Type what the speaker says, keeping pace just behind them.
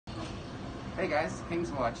Hey guys,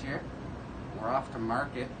 King's Watch here. We're off to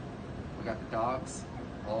market. We got the dogs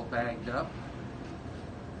all bagged up.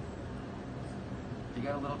 If you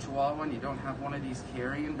got a little Chihuahua and you don't have one of these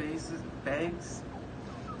carrying bags,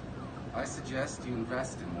 I suggest you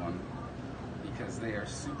invest in one because they are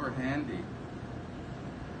super handy.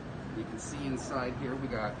 You can see inside here we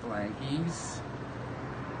got blankies,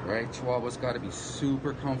 right? Chihuahua's got to be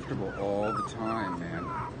super comfortable all the time, man.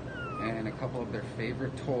 And a couple of their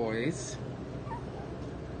favorite toys,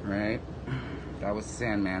 right? That was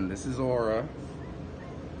Sandman. This is Aura.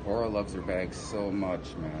 Aura loves her bag so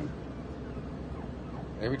much, man.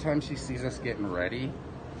 Every time she sees us getting ready,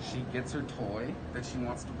 she gets her toy that she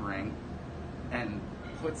wants to bring and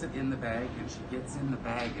puts it in the bag, and she gets in the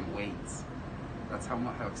bag and waits. That's how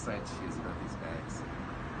excited she is about these bags.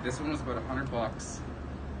 This one was about $100,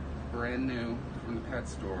 brand new from the pet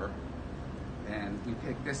store. And we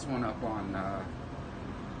picked this one up on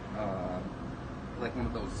like one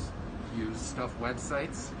of those used stuff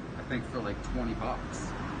websites, I think for like 20 bucks,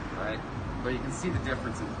 right? But you can see the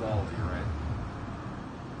difference in quality, right?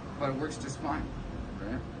 But it works just fine,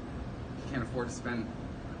 right? You can't afford to spend,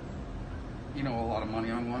 you know, a lot of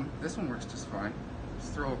money on one. This one works just fine.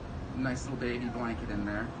 Just throw a nice little baby blanket in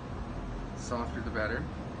there. Softer the better.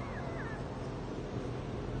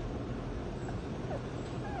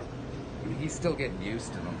 I mean, he's still getting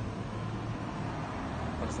used to them.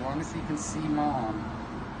 But as long as he can see mom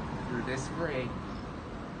through this grate,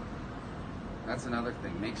 that's another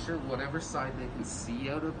thing. Make sure whatever side they can see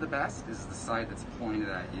out of the best is the side that's pointed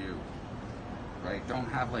at you. Right? Don't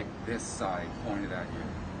have like this side pointed at you,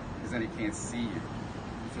 because then he can't see you.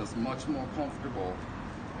 He feels much more comfortable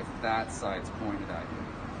if that side's pointed at you.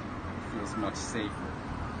 He feels much safer.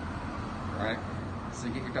 Right? So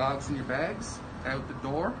you get your dogs in your bags, out the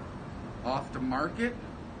door, off to market.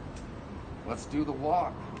 Let's do the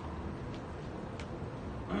walk.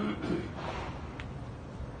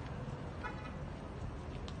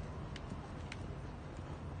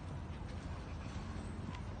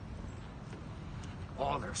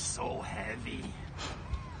 Oh, they're so heavy.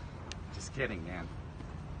 Just kidding, man.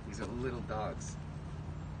 These are little dogs.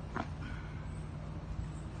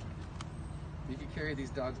 You can carry these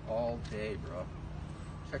dogs all day, bro.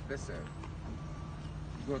 Check this out.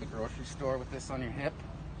 You go to the grocery store with this on your hip,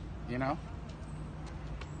 you know?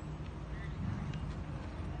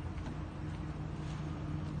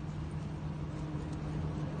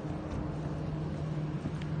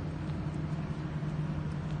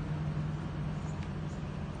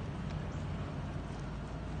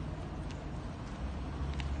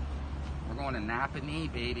 We're going to Napa Knee,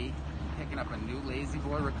 baby. Picking up a new Lazy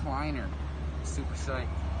Boy recliner. Super psyched.